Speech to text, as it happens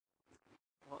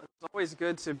Always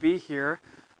good to be here.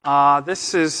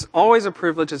 This is always a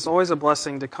privilege. It's always a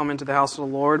blessing to come into the house of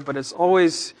the Lord, but it's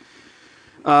always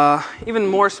even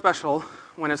more special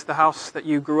when it's the house that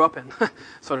you grew up in,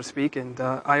 so to speak. And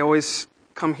I always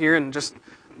come here and just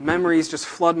memories just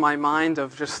flood my mind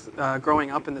of just growing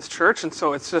up in this church. And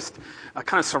so it's just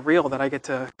kind of surreal that I get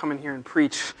to come in here and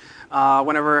preach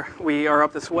whenever we are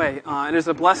up this way. It is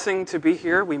a blessing to be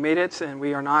here. We made it, and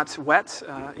we are not wet,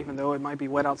 even though it might be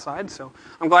wet outside. So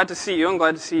I'm glad to see you. I'm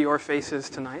glad to see your faces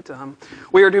tonight.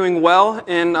 We are doing well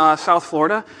in South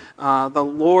Florida. The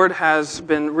Lord has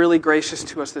been really gracious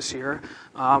to us this year.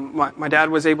 My dad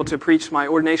was able to preach my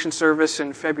ordination service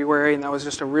in February, and that was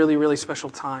just a really, really special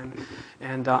time.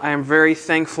 And I am very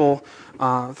thankful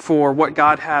for what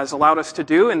God has allowed us to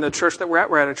do in the church that we're at.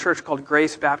 We're at a church called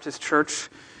Grace Baptist Church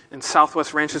in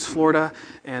Southwest Ranches, Florida.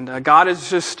 And God is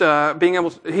just being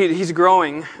able to, He's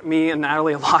growing me and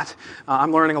Natalie a lot.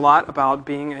 I'm learning a lot about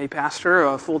being a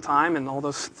pastor full-time and all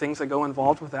those things that go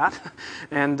involved with that.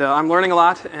 And I'm learning a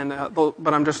lot,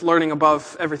 but I'm just learning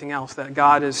above everything else that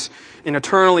God is an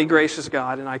eternally gracious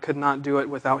God, and I could not do it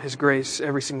without His grace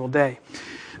every single day.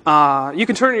 You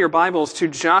can turn in your Bibles to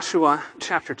Joshua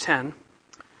chapter 10.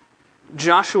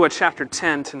 Joshua chapter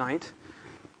 10 tonight.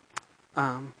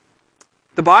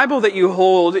 The Bible that you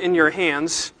hold in your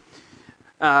hands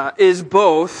is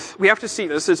both, we have to see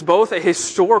this, it's both a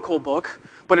historical book,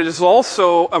 but it is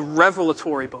also a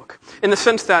revelatory book. In the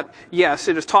sense that, yes,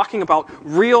 it is talking about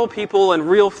real people and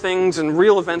real things and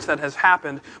real events that has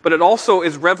happened, but it also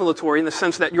is revelatory in the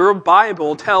sense that your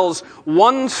Bible tells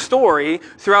one story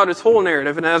throughout its whole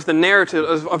narrative, and as the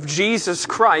narrative of Jesus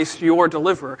Christ, your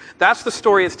deliverer. That's the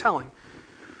story it's telling.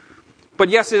 But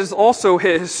yes, it is also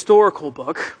a historical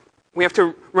book. We have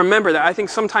to remember that. I think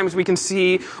sometimes we can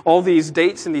see all these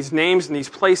dates and these names and these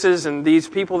places and these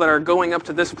people that are going up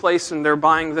to this place and they're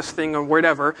buying this thing or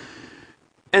whatever.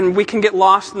 And we can get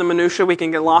lost in the minutia, we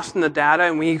can get lost in the data,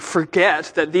 and we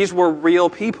forget that these were real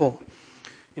people.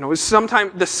 You know,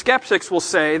 sometimes the skeptics will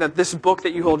say that this book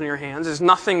that you hold in your hands is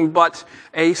nothing but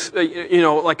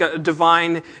like a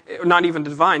divine, not even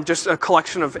divine, just a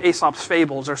collection of Aesop's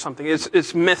fables or something.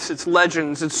 It's myths, it's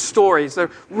legends, it's stories.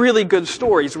 They're really good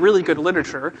stories, really good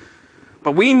literature.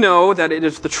 But we know that it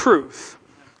is the truth.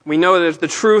 We know that it's the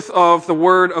truth of the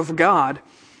Word of God.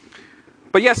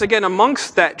 But yes, again,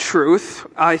 amongst that truth,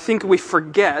 I think we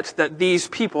forget that these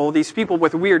people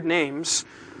with weird names,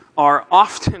 are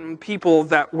often people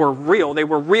that were real. They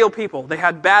were real people. They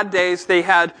had bad days. They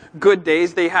had good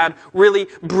days. They had really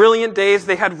brilliant days.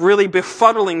 They had really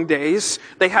befuddling days.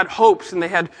 They had hopes and they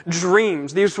had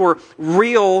dreams. These were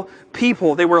real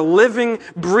people. They were living,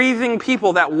 breathing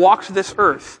people that walked this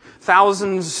earth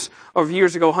thousands of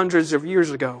years ago, hundreds of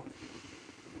years ago.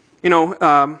 You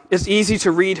know, it's easy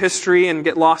to read history and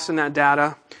get lost in that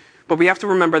data, but we have to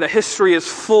remember that history is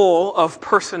full of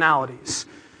personalities.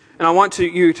 And I want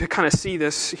you to kind of see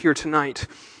this here tonight.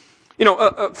 You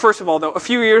know, first of all, though, a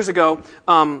few years ago,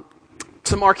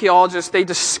 some archaeologists, they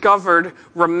discovered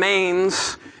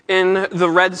remains in the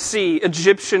Red Sea,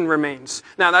 Egyptian remains.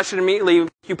 Now, that should immediately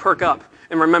make you perk up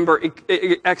and remember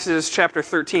Exodus chapter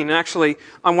 13. And actually,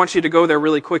 I want you to go there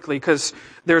really quickly because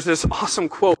there's this awesome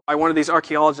quote by one of these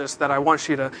archaeologists that I want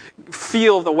you to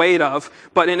feel the weight of.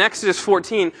 But in Exodus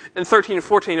 14, and 13 and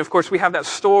 14, of course, we have that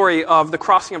story of the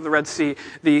crossing of the Red Sea.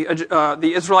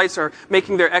 The Israelites are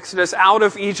making their exodus out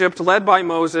of Egypt, led by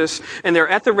Moses, and they're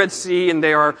at the Red Sea, and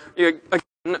they are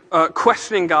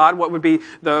questioning God, what would be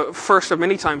the first of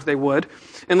many times they would.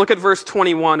 And look at verse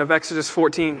 21 of Exodus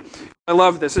 14. I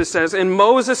love this. It says, "And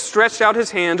Moses stretched out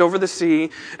his hand over the sea,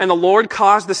 and the Lord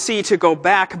caused the sea to go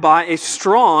back by a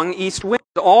strong east wind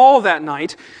all that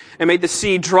night, and made the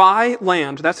sea dry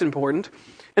land." That's important.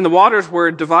 "And the waters were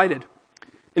divided.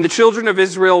 And the children of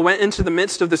Israel went into the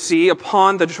midst of the sea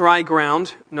upon the dry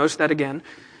ground." Notice that again.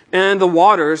 "And the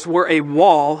waters were a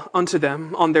wall unto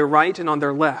them on their right and on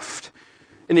their left.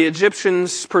 And the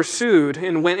Egyptians pursued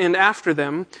and went in after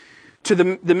them to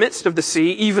the midst of the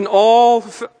sea, even all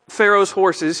Pharaoh's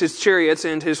horses, his chariots,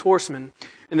 and his horsemen."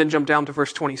 And then jump down to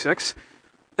verse 26.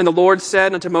 "And the Lord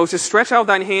said unto Moses, Stretch out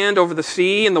thine hand over the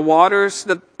sea, and the waters,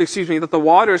 that the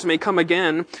waters may come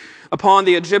again upon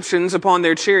the Egyptians, upon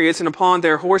their chariots, and upon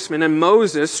their horsemen. And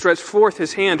Moses stretched forth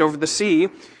his hand over the sea,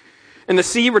 and the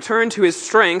sea returned to his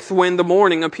strength when the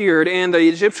morning appeared, and the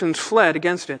Egyptians fled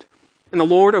against it. And the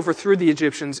Lord overthrew the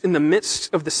Egyptians in the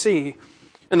midst of the sea.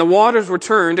 And the waters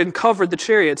returned and covered the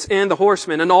chariots and the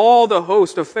horsemen and all the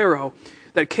host of Pharaoh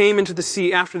that came into the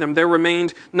sea after them. There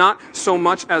remained not so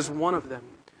much as one of them.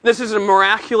 This is a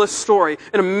miraculous story,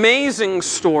 an amazing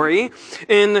story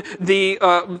in the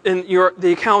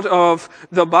account of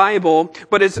the Bible.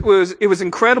 But it was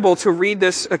incredible to read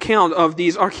this account of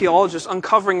these archaeologists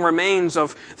uncovering remains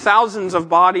of thousands of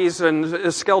bodies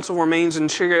and skeletal remains and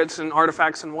chariots and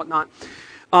artifacts and whatnot.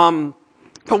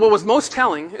 But what was most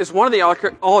telling is one of the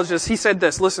archaeologists. He said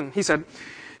this. Listen, he said,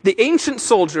 "The ancient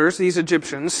soldiers, these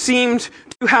Egyptians, seemed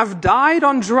to have died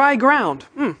on dry ground."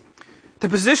 The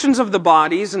positions of the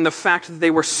bodies and the fact that they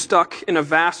were stuck in a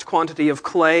vast quantity of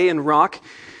clay and rock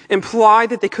imply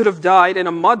that they could have died in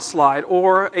a mudslide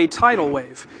or a tidal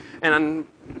wave. And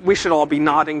we should all be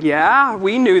nodding, yeah,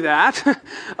 we knew that.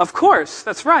 Of course,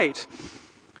 that's right.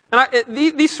 And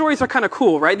these stories are kind of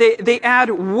cool, right? They add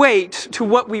weight to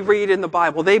what we read in the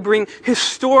Bible. They bring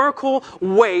historical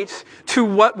weight to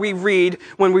what we read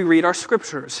when we read our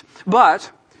scriptures. But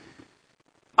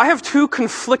I have two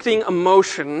conflicting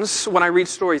emotions when I read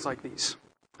stories like these.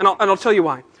 And I'll tell you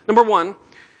why. Number one,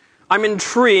 I'm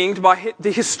intrigued by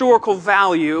the historical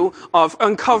value of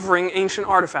uncovering ancient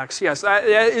artifacts. Yes,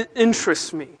 that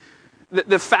interests me.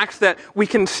 The fact that we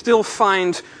can still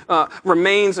find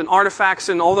remains and artifacts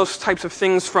and all those types of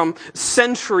things from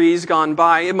centuries gone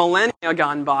by, millennia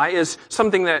gone by, is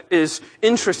something that is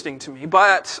interesting to me.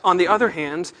 But on the other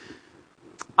hand,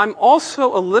 I'm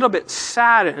also a little bit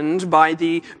saddened by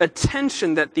the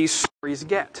attention that these stories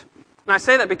get. And I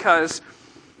say that because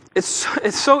it's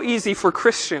so easy for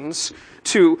Christians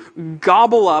to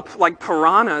gobble up like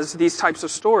piranhas these types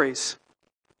of stories.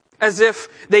 As if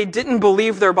they didn't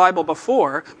believe their Bible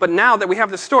before, but now that we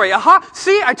have the story, aha,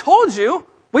 see, I told you,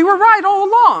 we were right all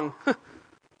along.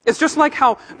 It's just like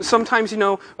how sometimes,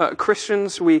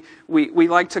 Christians, we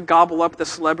like to gobble up the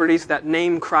celebrities that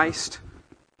name Christ.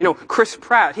 Chris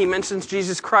Pratt, he mentions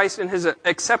Jesus Christ in his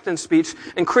acceptance speech,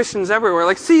 and Christians everywhere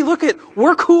like, see,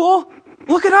 we're cool.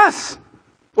 Look at us.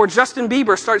 Or Justin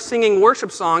Bieber starts singing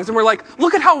worship songs, and we're like,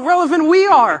 look at how relevant we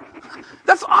are.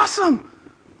 That's awesome.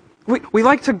 We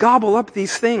like to gobble up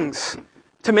these things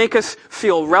to make us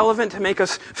feel relevant, to make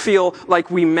us feel like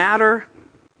we matter.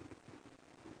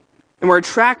 And we're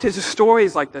attracted to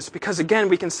stories like this because, again,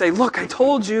 we can say, look, I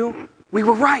told you, we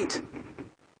were right.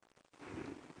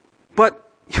 But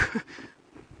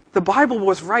the Bible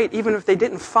was right even if they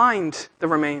didn't find the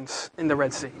remains in the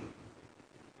Red Sea.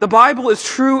 The Bible is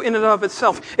true in and of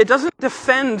itself. It doesn't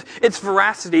defend its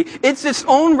veracity. It's its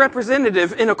own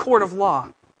representative in a court of law.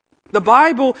 The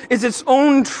Bible is its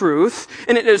own truth,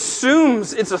 and it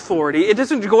assumes its authority. It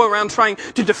doesn't go around trying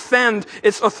to defend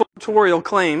its authorial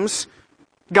claims.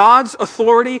 God's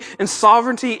authority and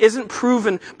sovereignty isn't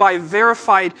proven by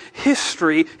verified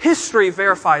history. History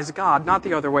verifies God, not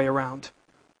the other way around.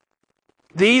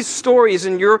 These stories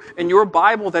in your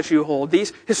Bible that you hold,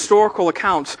 these historical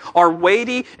accounts, are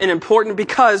weighty and important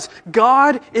because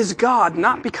God is God,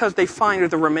 not because they find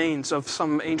the remains of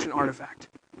some ancient artifact.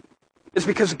 It's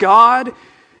because God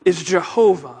is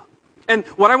Jehovah. And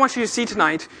what I want you to see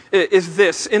tonight is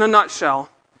this, in a nutshell,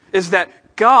 is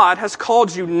that God has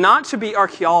called you not to be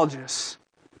archaeologists.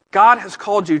 God has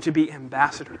called you to be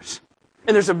ambassadors.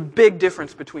 And there's a big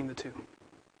difference between the two.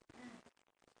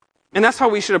 And that's how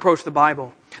we should approach the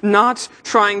Bible. Not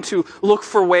trying to look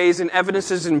for ways and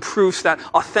evidences and proofs that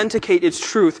authenticate its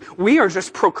truth. We are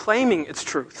just proclaiming its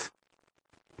truth.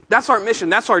 That's our mission.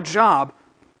 That's our job.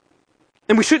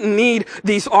 And we shouldn't need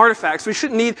these artifacts. We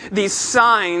shouldn't need these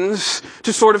signs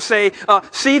to sort of say,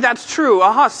 see, that's true.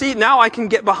 Aha, see, now I can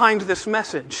get behind this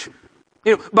message.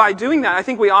 By doing that, I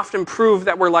think we often prove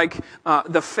that we're like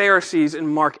the Pharisees in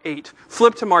Mark 8.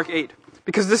 Flip to Mark 8,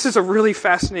 because this is a really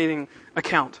fascinating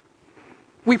account.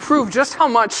 We prove just how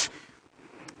much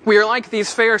we are like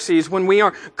these Pharisees when we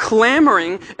are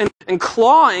clamoring and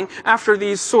clawing after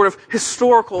these sort of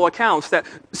historical accounts that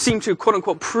seem to, quote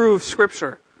unquote, prove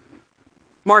Scripture.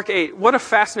 Mark 8, what a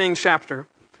fascinating chapter.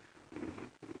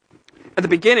 At the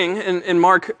beginning, in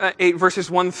Mark 8,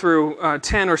 verses 1 through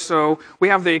 10 or so, we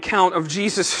have the account of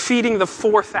Jesus feeding the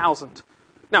 4,000.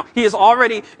 Now, he is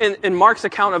already, in Mark's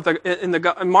account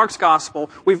in Mark's gospel,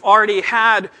 we've already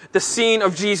had the scene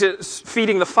of Jesus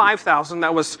feeding the 5,000.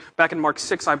 That was back in Mark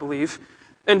 6, I believe.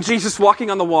 And Jesus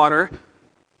walking on the water.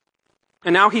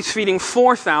 And now he's feeding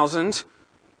 4,000.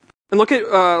 And look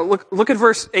at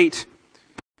verse 8.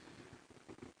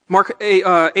 Mark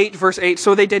 8, verse 8,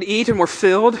 so they did eat and were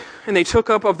filled, and they took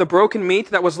up of the broken meat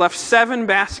that was left 7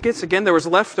 baskets. Again, there was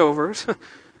leftovers.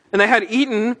 And they had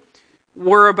eaten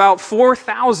were about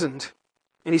 4,000.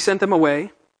 And he sent them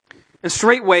away. And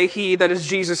straightway he, that is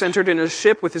Jesus, entered in a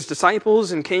ship with his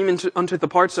disciples and came unto the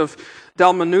parts of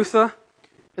Dalmanutha.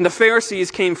 And the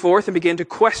Pharisees came forth and began to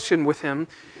question with him,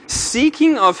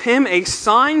 seeking of him a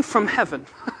sign from heaven.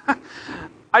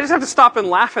 I just have to stop and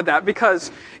laugh at that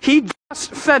because he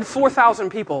just fed 4,000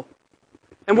 people.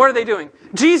 And what are they doing?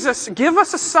 Jesus, give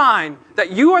us a sign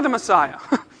that you are the Messiah.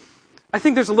 I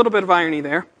think there's a little bit of irony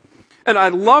there. And I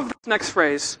love this next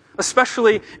phrase,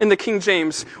 especially in the King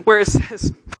James, where it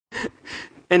says,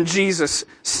 and Jesus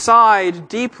sighed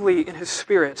deeply in his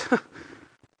spirit.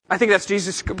 I think that's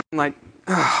Jesus being like,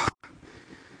 oh,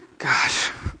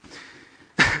 gosh.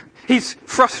 He's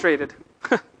frustrated.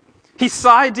 He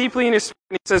sighed deeply in his spirit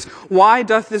and he says, why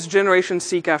doth this generation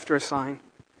seek after a sign?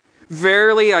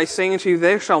 Verily I say unto you,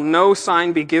 there shall no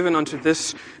sign be given unto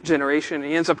this generation.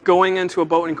 And he ends up going into a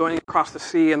boat and going across the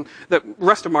sea. And the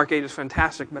rest of Mark 8 is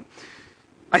fantastic. But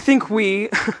I think we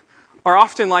are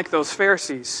often like those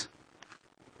Pharisees.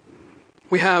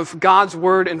 We have God's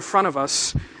word in front of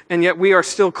us, and yet we are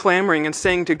still clamoring and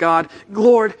saying to God,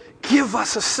 Lord, give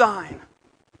us a sign,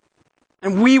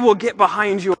 and we will get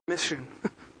behind your mission.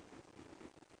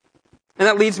 And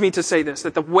that leads me to say this,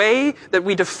 that the way that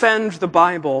we defend the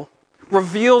Bible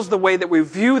reveals the way that we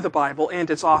view the Bible and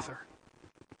its author.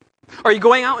 Are you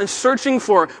going out and searching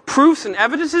for proofs and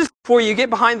evidences before you get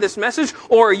behind this message,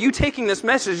 or are you taking this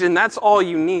message and that's all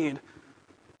you need?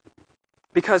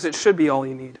 Because it should be all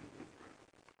you need.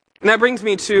 And that brings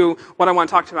me to what I want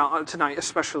to talk about tonight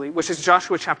especially, which is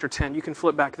Joshua chapter 10. You can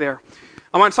flip back there.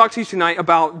 I want to talk to you tonight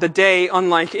about the day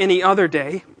unlike any other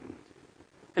day.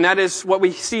 And that is what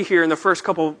we see here in the first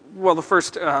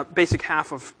basic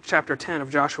half of chapter 10 of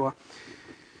Joshua.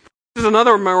 This is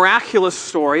another miraculous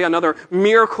story, another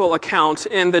miracle account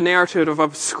in the narrative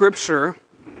of Scripture,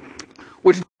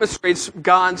 which demonstrates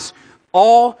God's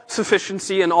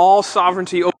all-sufficiency and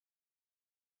all-sovereignty. I'm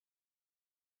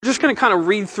just going to kind of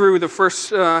read through the first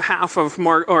half of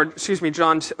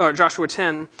Joshua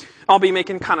 10. I'll be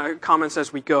making kind of comments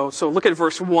as we go. So look at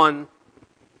verse 1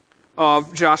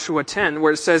 of Joshua 10,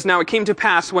 where it says, Now it came to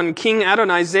pass when King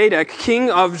Adonizedek,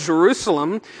 king of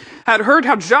Jerusalem, had heard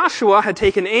how Joshua had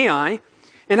taken Ai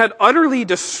and had utterly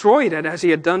destroyed it, as he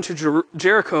had done to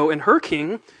Jericho and her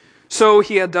king, so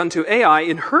he had done to Ai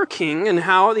and her king, and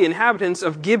how the inhabitants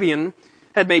of Gibeon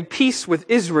had made peace with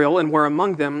Israel and were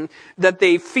among them, that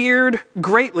they feared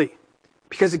greatly,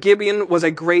 because Gibeon was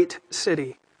a great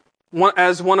city,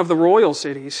 as one of the royal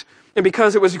cities. And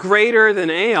because it was greater than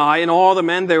Ai, and all the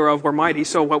men thereof were mighty.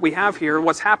 So what we have here,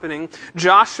 what's happening,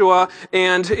 Joshua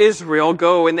and Israel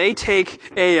go and they take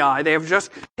Ai. They have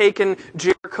just taken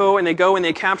Jericho and they go and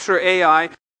they capture Ai.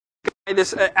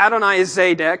 This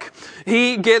Adonizedek,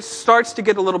 he starts to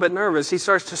get a little bit nervous. He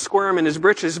starts to squirm in his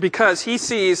britches because he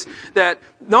sees that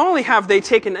not only have they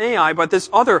taken Ai, but this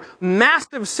other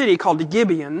massive city called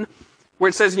Gibeon, where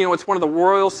it says, it's one of the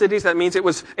royal cities. That means it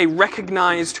was a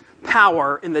recognized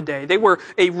power in the day. They were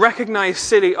a recognized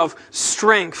city of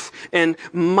strength and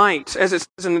might. As it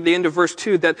says in the end of verse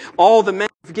 2, that all the men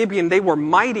of Gibeon, they were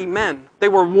mighty men. They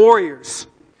were warriors.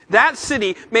 That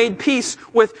city made peace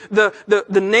with the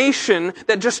nation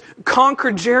that just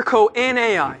conquered Jericho and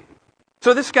Ai.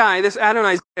 So this guy, this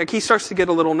Adonizedek, he starts to get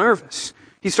a little nervous.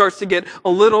 He starts to get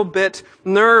a little bit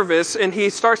nervous, and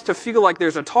he starts to feel like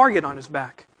there's a target on his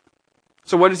back.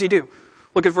 So what does he do?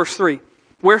 Look at verse 3.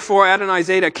 Wherefore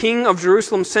Adonizedek, king of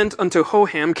Jerusalem, sent unto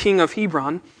Hoham, king of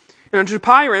Hebron, and unto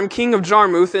Piram, king of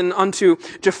Jarmuth, and unto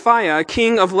Japhiah,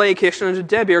 king of Lachish, and unto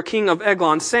Debir, king of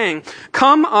Eglon, saying,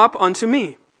 Come up unto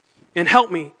me, and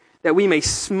help me, that we may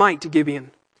smite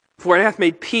Gibeon. For it hath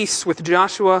made peace with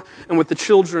Joshua and with the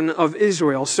children of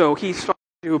Israel. So he starts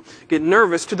to get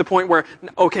nervous to the point where,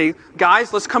 okay,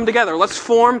 guys, let's come together. Let's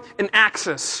form an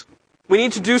axis. We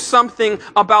need to do something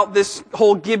about this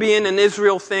whole Gibeon and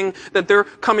Israel thing that they're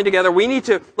coming together.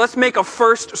 Let's make a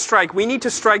first strike. We need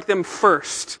to strike them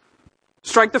first.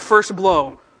 Strike the first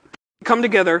blow. Come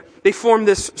together. They form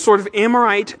this sort of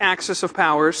Amorite axis of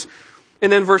powers.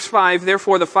 And then verse 5,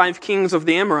 therefore the 5 kings of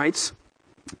the Amorites,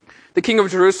 the king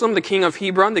of Jerusalem, the king of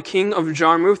Hebron, the king of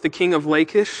Jarmuth, the king of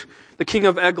Lachish, the king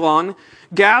of Eglon,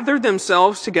 gathered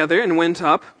themselves together and went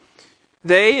up,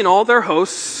 they and all their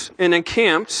hosts, and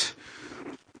encamped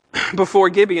before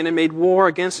Gibeon and made war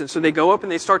against it. So they go up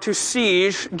and they start to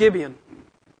siege Gibeon.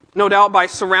 No doubt by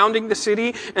surrounding the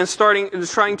city and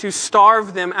trying to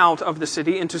starve them out of the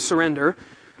city into surrender.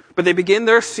 But they begin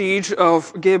their siege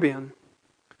of Gibeon.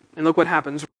 And look what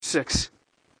happens, verse 6.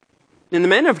 And the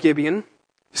men of Gibeon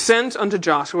sent unto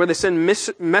Joshua, they send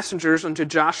messengers unto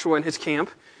Joshua and his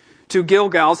camp to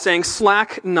Gilgal, saying,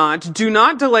 Slack not, do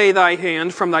not delay thy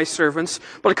hand from thy servants,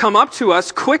 but come up to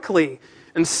us quickly,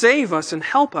 and save us and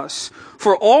help us.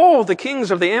 For all the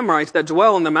kings of the Amorites that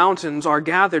dwell in the mountains are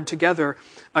gathered together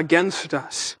against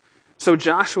us. So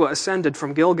Joshua ascended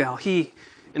from Gilgal, he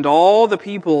and all the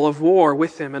people of war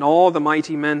with him, and all the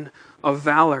mighty men of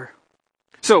valor.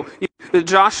 So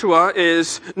Joshua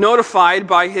is notified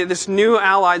by this new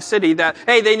allied city that,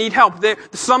 hey, they need help.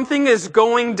 Something is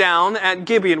going down at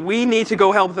Gibeon. We need to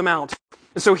go help them out.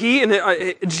 And so he and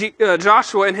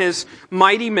Joshua and his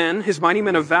mighty men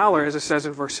of valor, as it says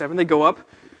in verse 7, they go up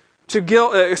to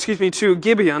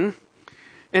Gibeon,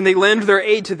 and they lend their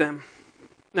aid to them.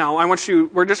 Now,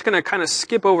 we're just going to kind of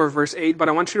skip over verse 8, but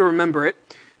I want you to remember it.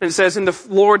 And it says, And the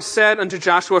Lord said unto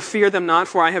Joshua, Fear them not,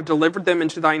 for I have delivered them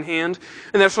into thine hand,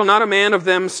 and there shall not a man of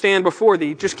them stand before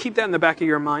thee. Just keep that in the back of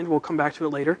your mind. We'll come back to it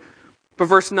later. But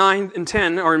verse 9 and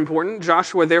 10 are important.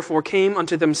 Joshua therefore came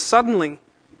unto them suddenly,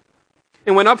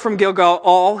 and went up from Gilgal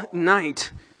all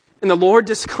night. And the Lord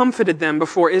discomfited them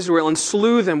before Israel, and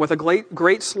slew them with a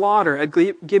great slaughter at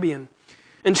Gibeon,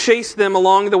 and chased them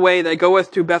along the way that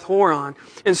goeth to Beth-horon,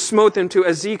 and smote them to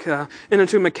Azekah and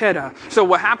unto Makkedah. So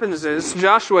what happens is,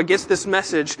 Joshua gets this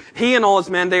message. He and all his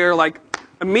men, they are like,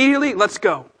 immediately, let's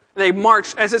go. They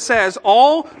march, as it says,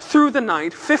 all through the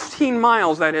night, 15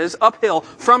 miles, that is, uphill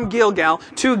from Gilgal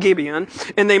to Gibeon.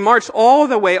 And they march all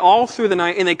the way, all through the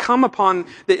night, and they come upon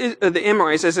the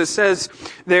Amorites, as it says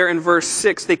there in verse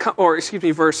 6,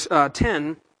 verse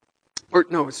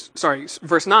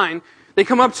 9. They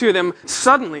come up to them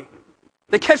suddenly.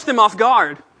 They catch them off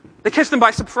guard. They catch them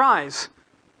by surprise.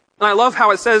 And I love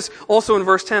how it says, also in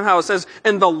verse 10, how it says,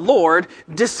 And the Lord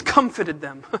discomfited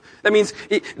them. That means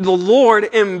the Lord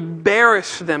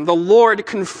embarrassed them. The Lord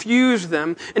confused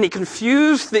them. And He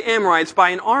confused the Amorites by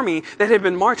an army that had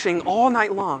been marching all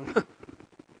night long.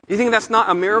 You think that's not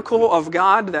a miracle of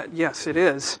God? Yes, it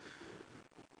is.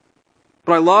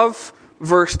 But I love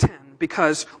verse 10.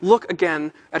 Because look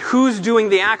again at who's doing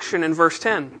the action in verse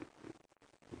 10.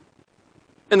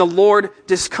 And the Lord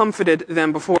discomfited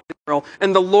them before Israel.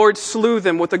 And the Lord slew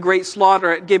them with a great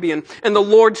slaughter at Gibeon. And the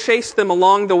Lord chased them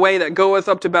along the way that goeth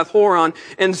up to Beth-horon.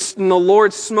 And the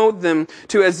Lord smote them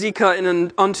to Azekah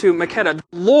and unto Makkedah.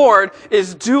 The Lord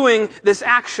is doing this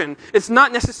action. It's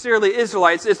not necessarily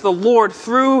Israelites. It's the Lord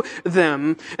through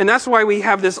them. And that's why we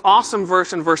have this awesome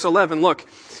verse in verse 11. Look.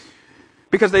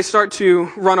 Because they start to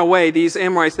run away, these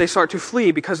Amorites, they start to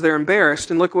flee because they're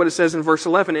embarrassed. And look what it says in verse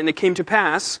 11. And it came to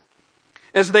pass,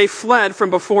 as they fled from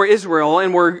before Israel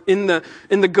and were in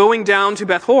the going down to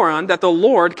Beth-horon, that the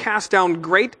Lord cast down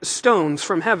great stones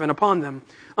from heaven upon them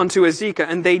unto Azekah,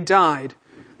 and they died.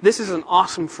 This is an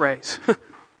awesome phrase.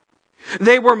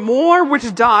 They were more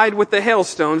which died with the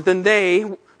hailstones than they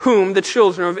whom the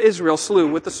children of Israel slew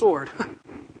with the sword.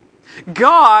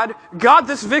 God got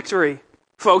this victory.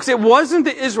 Folks, it wasn't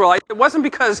the Israelites. It wasn't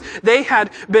because they had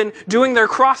been doing their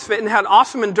CrossFit and had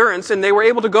awesome endurance and they were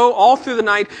able to go all through the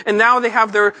night and now they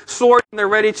have their sword and they're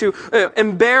ready to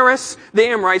embarrass the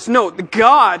Amorites. No,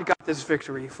 God got this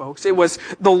victory, folks. It was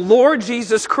the Lord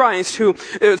Jesus Christ who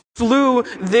slew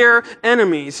their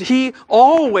enemies. He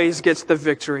always gets the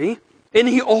victory and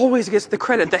He always gets the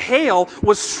credit. The hail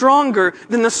was stronger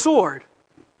than the sword.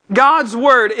 God's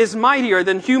word is mightier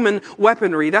than human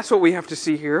weaponry. That's what we have to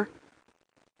see here.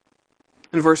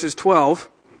 In verses 12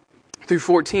 through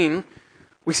 14,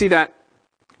 we see that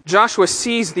Joshua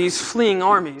sees these fleeing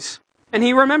armies. And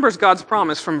he remembers God's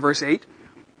promise from verse 8,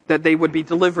 that they would be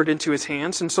delivered into his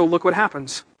hands. And so look what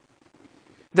happens.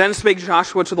 Then spake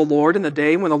Joshua to the Lord in the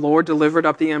day when the Lord delivered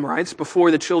up the Amorites before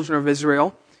the children of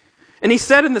Israel. And he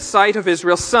said in the sight of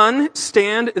Israel, Sun,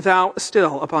 stand thou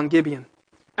still upon Gibeon,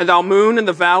 and thou moon in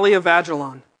the valley of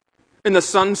Ajalon. And the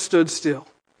sun stood still.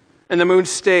 And the moon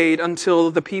stayed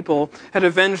until the people had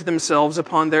avenged themselves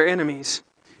upon their enemies.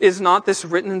 Is not this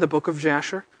written in the book of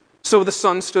Jasher? So the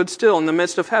sun stood still in the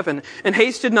midst of heaven, and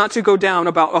hasted not to go down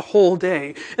about a whole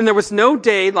day. And there was no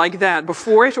day like that,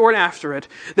 before it or after it,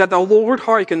 that the Lord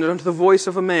hearkened unto the voice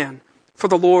of a man. For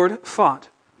the Lord fought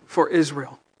for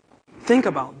Israel. Think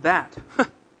about that.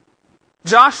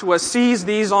 Joshua sees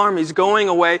these armies going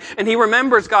away, and he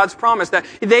remembers God's promise that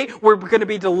they were going to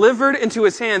be delivered into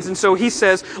his hands. And so he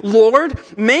says, Lord,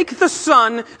 make the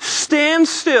sun stand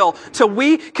still till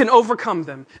we can overcome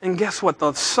them. And guess what?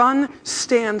 The sun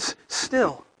stands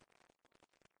still.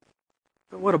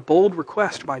 What a bold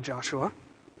request by Joshua.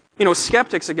 You know,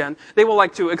 skeptics, again, they will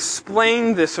like to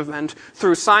explain this event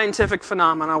through scientific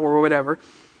phenomena or whatever.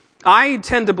 I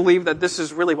tend to believe that this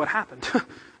is really what happened.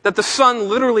 That the sun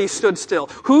literally stood still.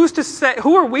 Who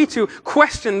are we to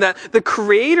question that the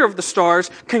creator of the stars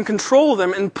can control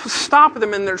them and stop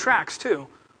them in their tracks too?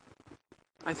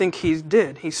 I think he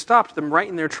did. He stopped them right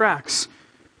in their tracks.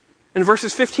 In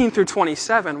verses 15 through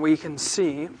 27, we can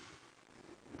see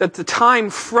that the time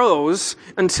froze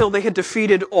until they had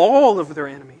defeated all of their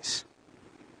enemies.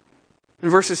 In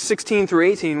verses 16 through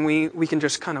 18, we can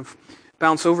just kind of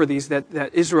bounce over these,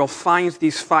 that Israel finds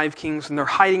these 5 kings and they're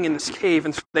hiding in this cave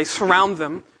and they surround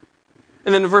them.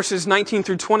 And then in verses 19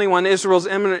 through 21, Israel's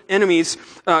enemies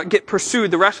get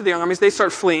pursued. The rest of the armies, they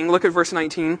start fleeing. Look at verse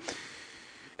 19.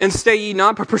 And stay ye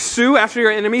not, but pursue after your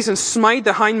enemies, and smite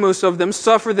the hindmost of them.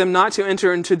 Suffer them not to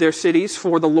enter into their cities,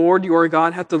 for the Lord your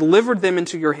God hath delivered them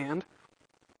into your hand.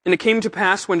 And it came to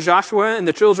pass, when Joshua and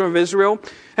the children of Israel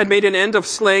had made an end of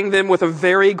slaying them with a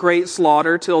very great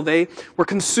slaughter, till they were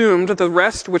consumed, the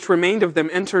rest which remained of them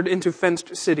entered into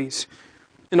fenced cities.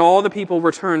 And all the people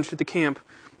returned to the camp,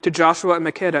 to Joshua and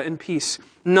Makkedah in peace.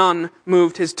 None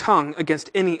moved his tongue against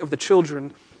any of the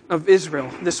children of Israel.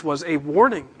 This was a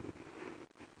warning.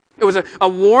 It was a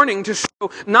warning to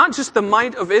show not just the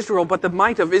might of Israel, but the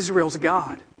might of Israel's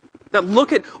God. That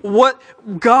look at what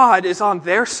God is on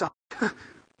their side.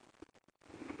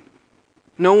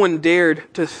 No one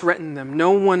dared to threaten them.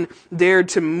 No one dared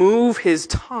to move his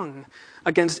tongue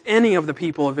against any of the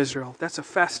people of Israel. That's a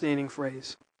fascinating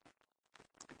phrase.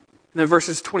 And then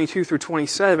verses 22 through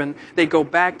 27, they go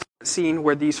back to the scene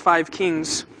where these 5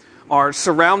 kings are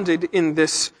surrounded in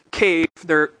this cave.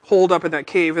 They're holed up in that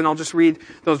cave, and I'll just read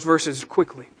those verses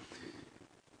quickly.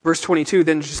 Verse 22,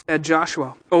 then said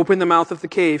Joshua, open the mouth of the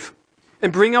cave,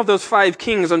 and bring out those 5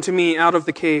 kings unto me out of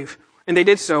the cave. And they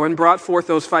did so, and brought forth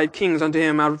those 5 kings unto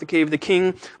him out of the cave, the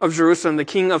king of Jerusalem, the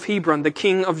king of Hebron, the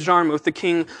king of Jarmuth, the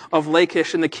king of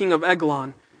Lachish, and the king of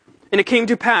Eglon. And it came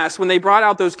to pass, when they brought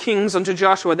out those kings unto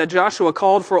Joshua, that Joshua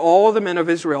called for all the men of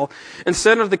Israel, and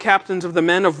said unto the captains of the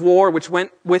men of war which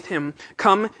went with him,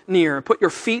 come near, put your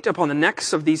feet upon the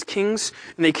necks of these kings.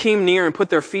 And they came near, and put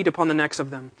their feet upon the necks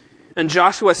of them. And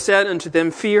Joshua said unto them,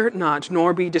 fear not,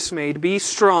 nor be dismayed. Be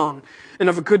strong, and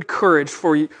of a good courage,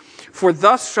 for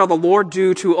thus shall the Lord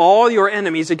do to all your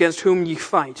enemies against whom ye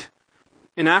fight.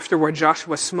 And afterward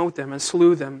Joshua smote them, and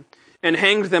slew them, and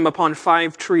hanged them upon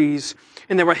 5 trees.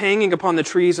 And they were hanging upon the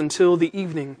trees until the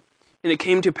evening. And it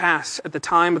came to pass at the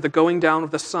time of the going down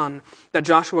of the sun that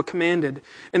Joshua commanded,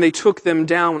 and they took them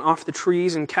down off the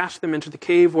trees and cast them into the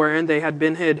cave wherein they had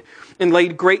been hid, and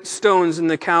laid great stones in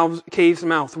the cave's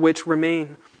mouth, which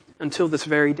remain until this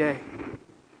very day.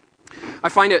 I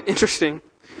find it interesting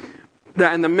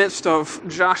that in the midst of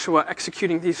Joshua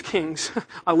executing these kings,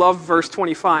 I love verse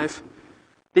 25.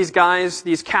 These guys,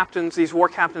 these captains, these war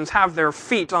captains have their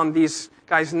feet on these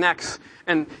guys' necks,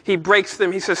 and he breaks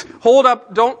them. He says, hold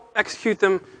up, don't execute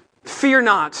them, fear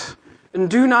not, and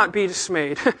do not be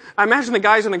dismayed. I imagine the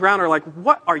guys on the ground are like,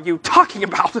 what are you talking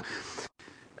about?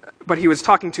 But he was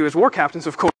talking to his war captains,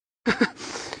 of course.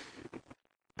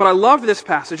 But I love this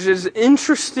passage. It is an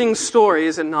interesting story,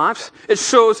 is it not? It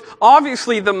shows,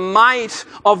 obviously, the might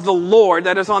of the Lord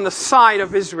that is on the side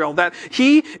of Israel. That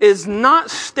He is not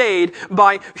stayed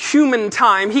by human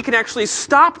time. He can actually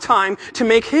stop time to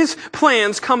make His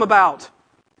plans come about.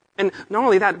 And not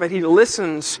only that, but He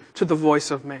listens to the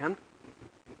voice of man.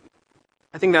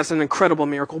 I think that's an incredible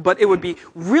miracle. But it would be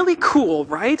really cool,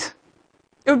 right?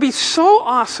 It would be so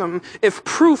awesome if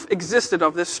proof existed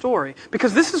of this story,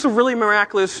 because this is a really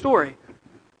miraculous story.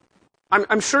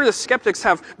 I'm sure the skeptics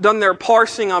have done their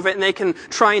parsing of it, and they can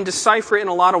try and decipher it in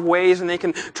a lot of ways, and they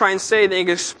can try and say they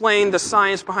can explain the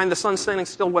science behind the sun standing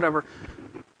still, whatever.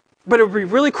 But it would be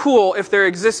really cool if there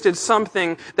existed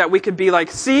something that we could be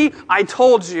like, see, I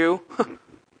told you.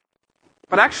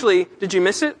 But actually, did you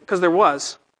miss it? Because there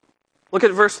was. Look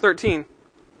at verse 13.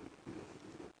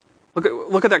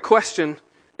 Look at that question.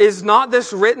 Is not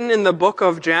this written in the book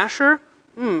of Jasher?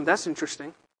 That's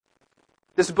interesting.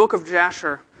 This book of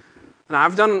Jasher. And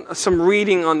I've done some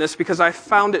reading on this because I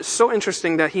found it so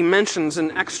interesting that he mentions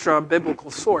an extra biblical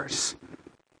source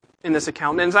in this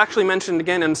account. And it's actually mentioned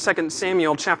again in 2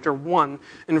 Samuel chapter 1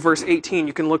 in verse 18.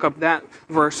 You can look up that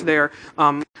verse there.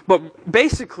 But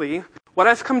basically, what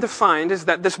I've come to find is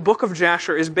that this book of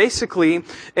Jasher is basically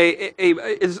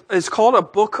is called a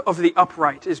book of the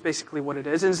upright, is basically what it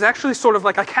is. And it's actually sort of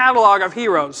like a catalog of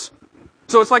heroes.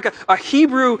 So it's like a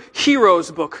Hebrew heroes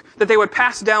book that they would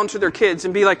pass down to their kids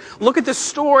and be like, look at this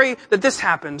story that this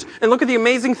happened, and look at the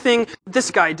amazing thing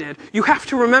this guy did. You have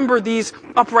to remember these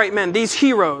upright men, these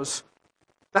heroes.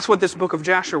 That's what this book of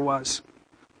Jasher was.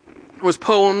 It was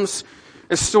poems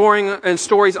and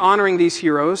stories honoring these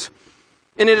heroes.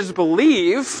 And it is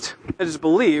believed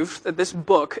that this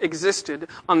book existed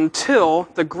until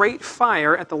the Great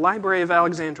Fire at the Library of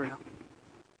Alexandria.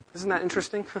 Isn't that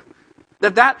interesting?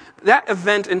 That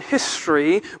event in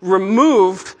history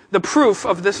removed the proof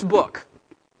of this book.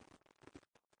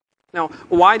 Now,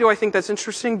 why do I think that's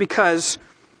interesting? Because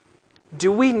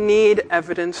do we need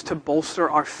evidence to bolster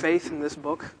our faith in this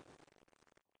book?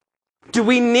 Do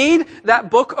we need that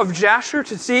book of Jasher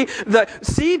to see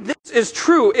this is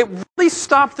true. It really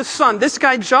stopped the sun. This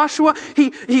guy Joshua,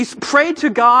 he's prayed to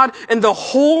God, and the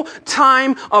whole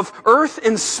time of earth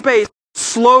and space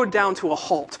slowed down to a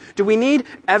halt. Do we need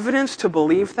evidence to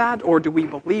believe that, or do we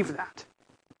believe that?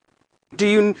 Do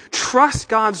you trust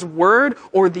God's word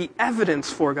or the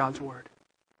evidence for God's word?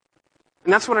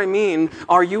 And that's what I mean.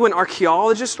 Are you an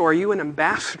archaeologist or are you an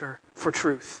ambassador for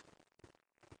truth?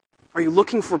 Are you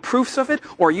looking for proofs of it,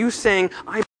 or are you saying,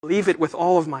 I believe it with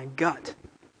all of my gut?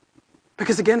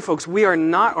 Because again, folks, we are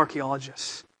not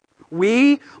archaeologists.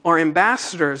 We are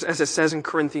ambassadors, as it says in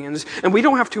Corinthians, and we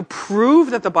don't have to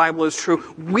prove that the Bible is true.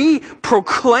 We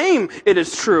proclaim it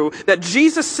is true, that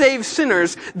Jesus saves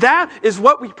sinners. That is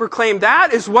what we proclaim.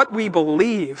 That is what we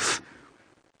believe.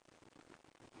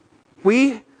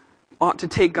 We ought to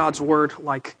take God's word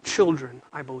like children,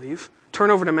 I believe. Turn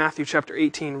over to Matthew chapter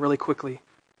 18 really quickly.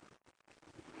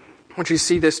 I want you to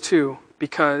see this too,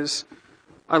 because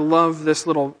I love this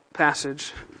little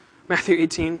passage. Matthew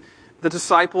 18, the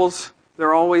disciples,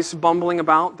 they're always bumbling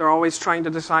about. They're always trying to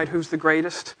decide who's the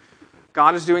greatest.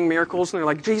 God is doing miracles, and they're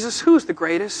like, Jesus, who's the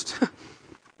greatest?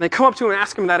 They come up to him and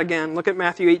ask him that again. Look at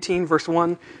Matthew 18, verse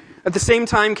 1. At the same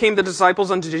time came the disciples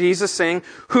unto Jesus, saying,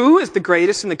 who is the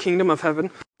greatest in the kingdom of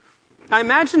heaven? I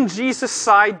imagine Jesus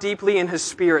sighed deeply in his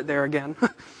spirit there again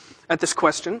at this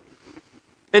question.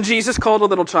 And Jesus called a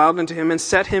little child unto him and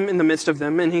set him in the midst of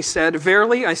them. And he said,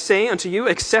 verily I say unto you,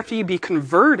 except ye be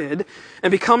converted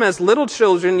and become as little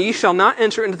children, ye shall not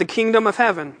enter into the kingdom of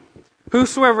heaven.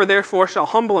 Whosoever therefore shall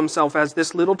humble himself as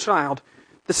this little child,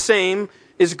 the same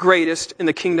is greatest in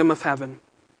the kingdom of heaven.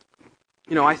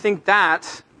 You know, I think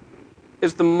that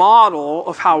is the model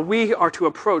of how we are to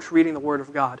approach reading the Word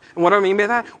of God. And what do I mean by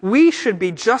that? We should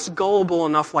be just gullible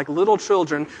enough like little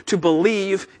children to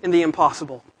believe in the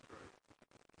impossible.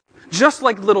 Just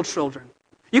like little children.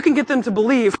 You can get them to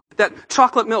believe that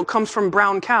chocolate milk comes from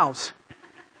brown cows.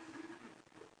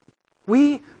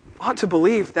 We ought to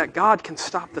believe that God can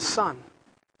stop the sun,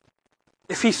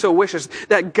 if He so wishes.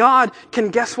 That God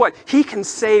can, guess what? He can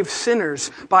save sinners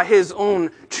by His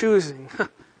own choosing,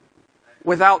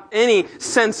 without any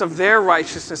sense of their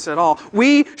righteousness at all.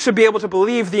 We should be able to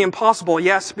believe the impossible,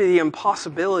 yes, the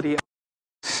impossibility,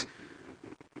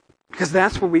 because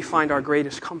that's where we find our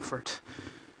greatest comfort.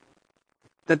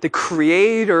 That the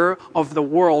creator of the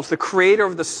worlds, the creator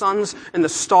of the suns and the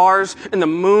stars and the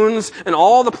moons and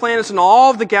all the planets and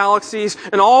all of the galaxies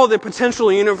and all the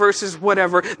potential universes,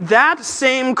 whatever, that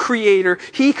same creator,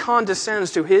 He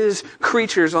condescends to His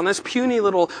creatures on this puny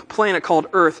little planet called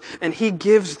Earth, and He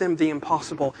gives them the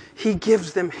impossible. He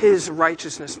gives them His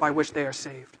righteousness by which they are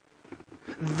saved.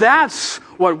 That's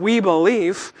what we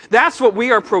believe. That's what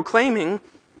we are proclaiming.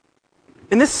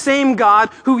 And this same God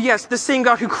this same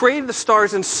God who created the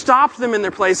stars and stopped them in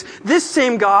their place, this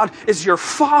same God is your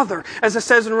Father, as it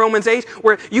says in Romans 8,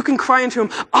 where you can cry unto Him,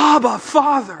 Abba,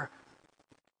 Father.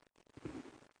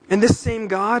 And this same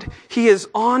God, He is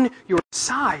on your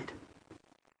side.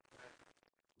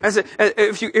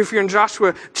 If you're in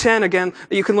Joshua 10 again,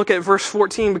 you can look at verse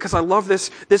 14, because I love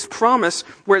this promise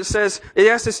where it says,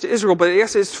 yes, it's to Israel, but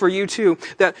yes, it's for you too,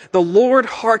 that the Lord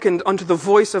hearkened unto the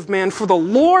voice of man, for the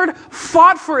Lord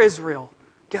fought for Israel.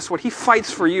 Guess what? He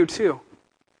fights for you too.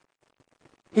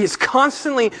 He is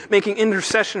constantly making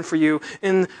intercession for you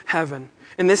in heaven.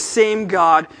 And this same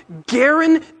God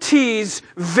guarantees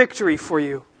victory for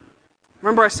you.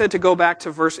 Remember I said to go back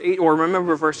to verse 8, or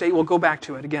remember verse 8, we'll go back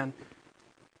to it again.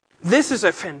 This is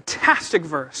a fantastic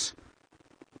verse.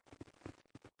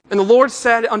 And the Lord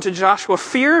said unto Joshua,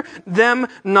 fear them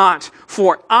not,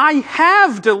 for I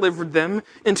have delivered them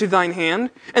into thine hand,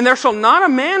 and there shall not a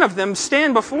man of them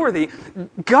stand before thee.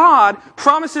 God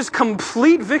promises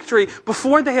complete victory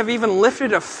before they have even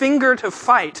lifted a finger to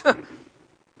fight.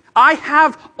 I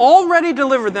have already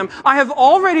delivered them. I have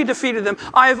already defeated them.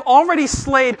 I have already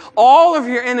slayed all of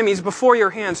your enemies before your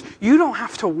hands. You don't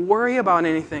have to worry about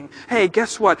anything. Hey,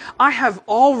 guess what? I have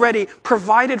already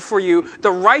provided for you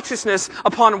the righteousness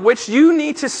upon which you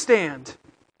need to stand.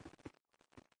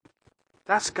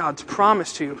 That's God's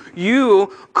promise to you.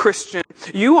 You, Christian,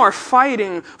 you are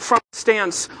fighting from a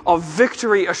stance of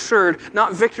victory assured,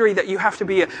 not victory that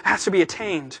has to be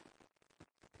attained.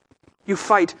 You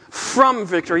fight from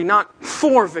victory, not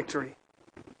for victory.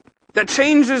 That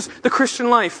changes the Christian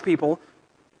life, people.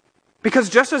 Because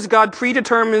just as God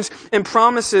predetermines and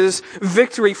promises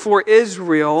victory for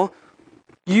Israel,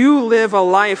 you live a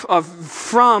life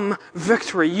from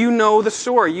victory. You know the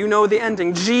story. You know the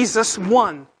ending. Jesus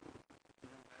won.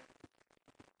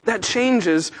 That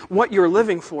changes what you're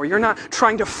living for. You're not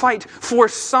trying to fight for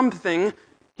something.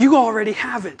 You already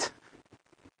have it.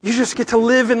 You just get to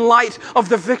live in light of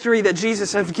the victory that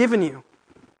Jesus has given you.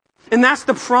 And that's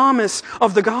the promise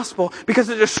of the gospel, because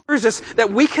it assures us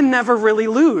that we can never really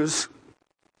lose.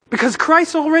 Because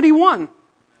Christ already won.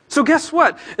 So guess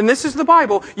what? And this is the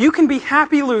Bible. You can be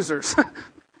happy losers.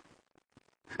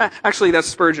 Actually, that's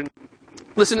Spurgeon.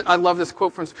 Listen, I love this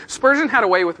quote from Spurgeon. Had a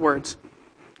way with words,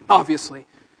 obviously.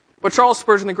 But Charles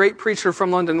Spurgeon, the great preacher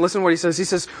from London, listen to what he says. He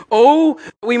says, "Oh,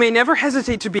 we may never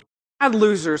hesitate to be bad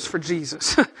losers for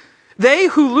Jesus. They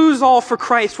who lose all for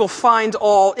Christ will find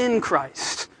all in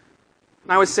Christ."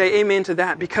 And I would say amen to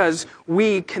that, because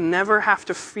we can never have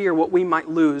to fear what we might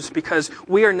lose, because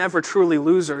we are never truly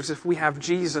losers if we have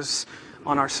Jesus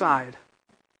on our side.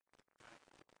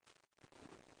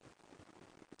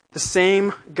 The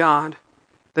same God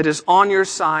that is on your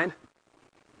side,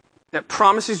 that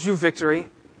promises you victory,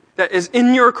 that is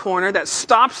in your corner, that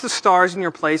stops the stars in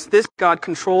your place, this God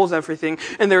controls everything,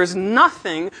 and there is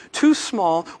nothing too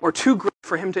small or too great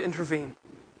for Him to intervene.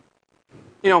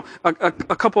 You know,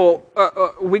 a couple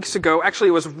weeks ago, actually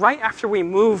it was right after we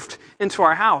moved into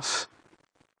our house.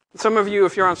 Some of you,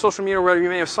 if you're on social media or whatever, you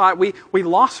may have saw it, we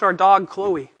lost our dog,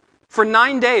 Chloe, for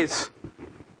 9 days.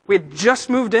 We had just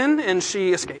moved in and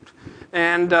she escaped.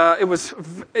 And it was,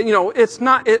 you know, it's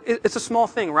a small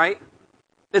thing, right?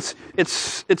 It's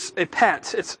a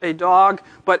pet, it's a dog,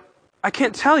 but I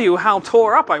can't tell you how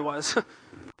tore up I was.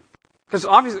 Because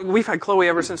obviously, we've had Chloe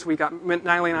ever since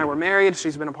Natalie and I were married.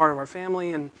 She's been a part of our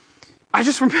family. And I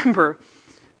just remember,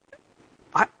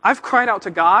 I've cried out to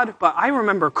God, but I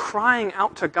remember crying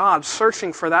out to God,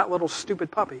 searching for that little stupid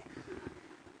puppy.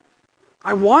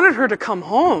 I wanted her to come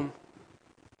home.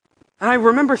 And I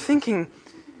remember thinking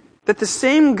that the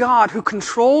same God who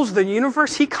controls the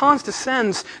universe, He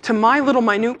condescends to my little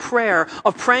minute prayer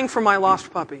of praying for my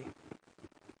lost puppy.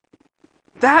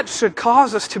 That should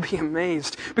cause us to be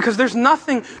amazed, because there's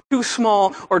nothing too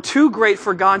small or too great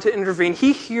for God to intervene.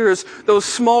 He hears those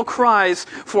small cries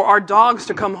for our dogs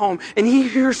to come home, and He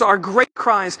hears our great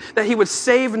cries that He would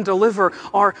save and deliver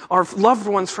our loved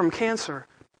ones from cancer.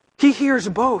 He hears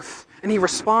both, and He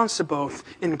responds to both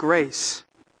in grace.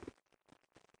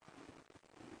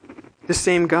 The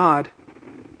same God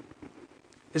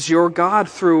is your God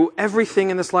through everything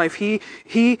in this life. He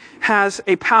has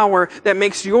a power that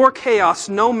makes your chaos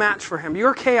no match for Him.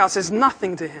 Your chaos is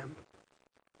nothing to Him.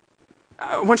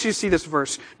 I want you to see this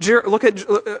verse.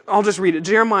 I'll just read it.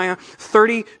 Jeremiah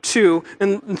 32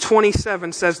 and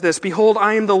 27 says this, "Behold,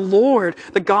 I am the Lord,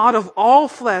 the God of all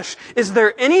flesh. Is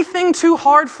there anything too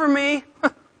hard for me?"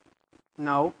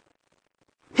 No.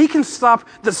 He can stop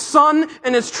the sun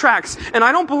in its tracks. And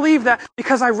I don't believe that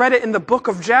because I read it in the book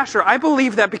of Jasher. I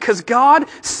believe that because God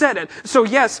said it. So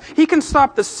yes, He can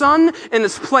stop the sun in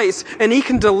its place, and He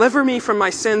can deliver me from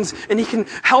my sins, and He can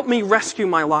help me rescue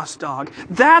my lost dog.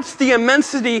 That's the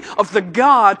immensity of the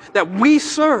God that we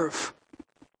serve.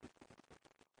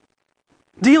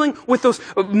 Dealing with those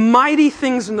mighty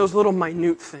things and those little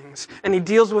minute things. And He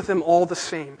deals with them all the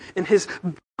same in His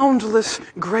boundless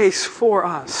grace for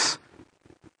us.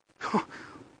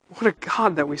 What a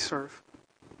God that we serve.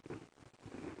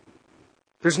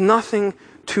 There's nothing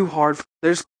too hard.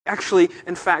 There's actually,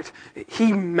 in fact,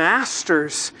 He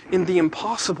masters in the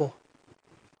impossible.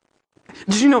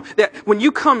 Did you know that when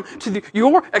you come to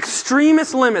your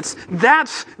extremist limits,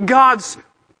 that's God's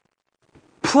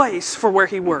place for where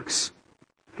He works?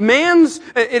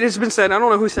 It has been said, I don't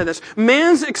know who said this,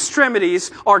 man's extremities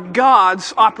are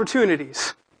God's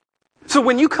opportunities. So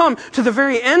when you come to the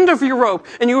very end of your rope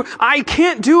and I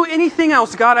can't do anything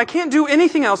else, God, I can't do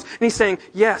anything else. And He's saying,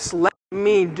 yes, let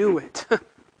me do it.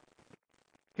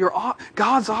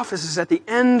 God's office is at the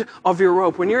end of your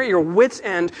rope. When you're at your wit's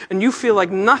end and you feel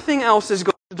like nothing else is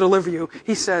going to deliver you,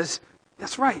 He says,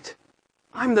 that's right,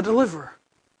 I'm the deliverer.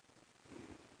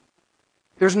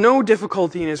 There's no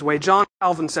difficulty in His way. John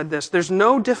Calvin said this, there's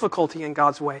no difficulty in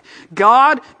God's way.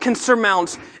 God can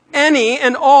surmount any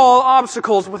and all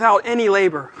obstacles without any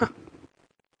labor.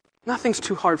 Nothing's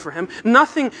too hard for Him.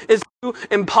 Nothing is too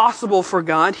impossible for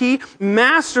God. He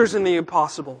masters in the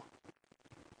impossible.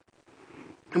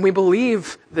 And we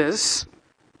believe this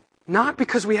not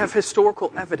because we have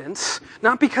historical evidence,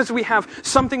 not because we have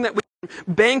something that we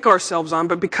can bank ourselves on,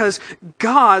 but because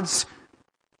God's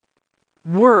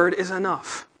Word is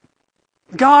enough.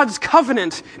 God's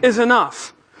covenant is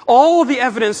enough. All the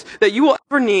evidence that you will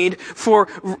ever need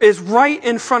is right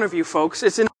in front of you, folks.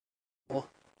 It's in the Bible.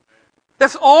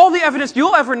 That's all the evidence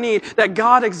you'll ever need that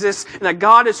God exists and that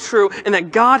God is true and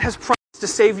that God has promised to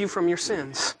save you from your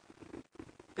sins.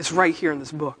 It's right here in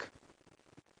this book.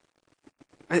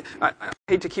 I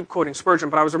hate to keep quoting Spurgeon,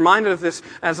 but I was reminded of this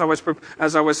as I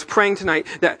was praying tonight,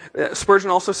 that Spurgeon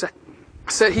also said,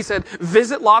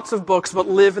 visit lots of books, but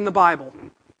live in the Bible.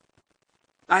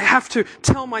 I have to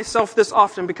tell myself this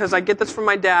often because I get this from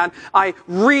my dad. I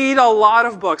read a lot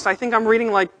of books. I think I'm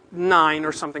reading like 9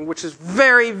 or something, which is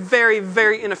very, very,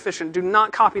 very inefficient. Do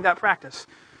not copy that practice.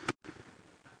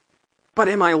 But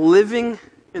am I living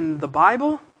in the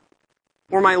Bible?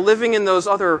 Or am I living in those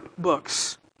other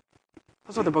books?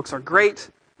 Those other books are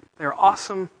great. They're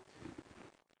awesome.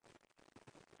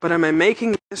 But am I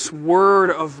making this Word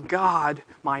of God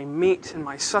my meat and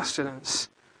my sustenance?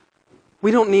 We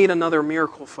don't need another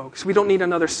miracle, folks. We don't need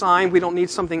another sign. We don't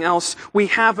need something else. We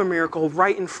have a miracle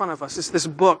right in front of us. It's this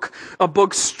book, a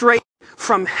book straight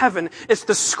from heaven. It's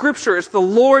the Scripture. It's the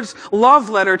Lord's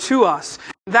love letter to us.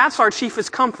 That's our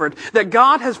chiefest comfort, that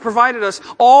God has provided us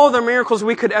all the miracles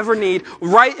we could ever need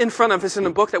right in front of us in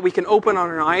a book that we can open on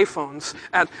our iPhones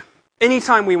at any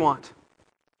time we want.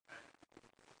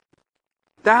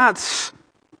 That's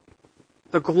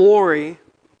the glory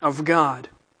of God.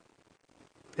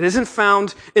 It isn't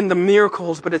found in the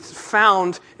miracles, but it's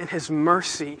found in His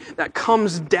mercy that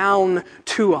comes down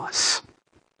to us.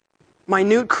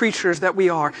 Minute creatures that we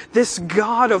are, this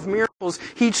God of miracles,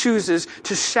 He chooses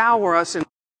to shower us in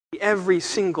every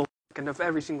single second of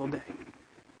every single day.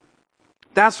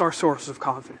 That's our source of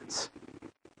confidence.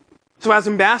 So as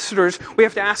ambassadors, we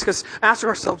have to ask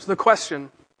ourselves the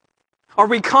question, are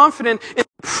we confident in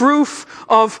the proof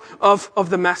of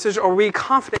the message, or are we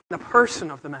confident in the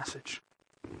person of the message?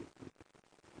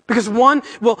 Because one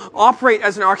will operate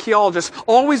as an archaeologist,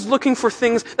 always looking for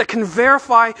things that can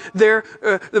verify their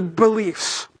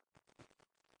beliefs.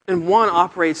 And one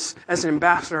operates as an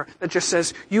ambassador that just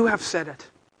says, you have said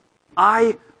it.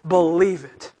 I believe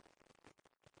it.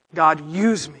 God,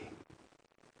 use me.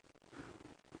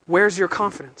 Where's your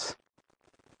confidence?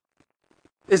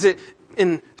 Is it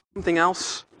in something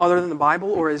else other than the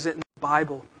Bible, or is it in the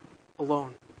Bible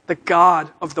alone? The God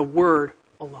of the Word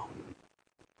alone.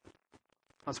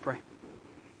 Let's pray.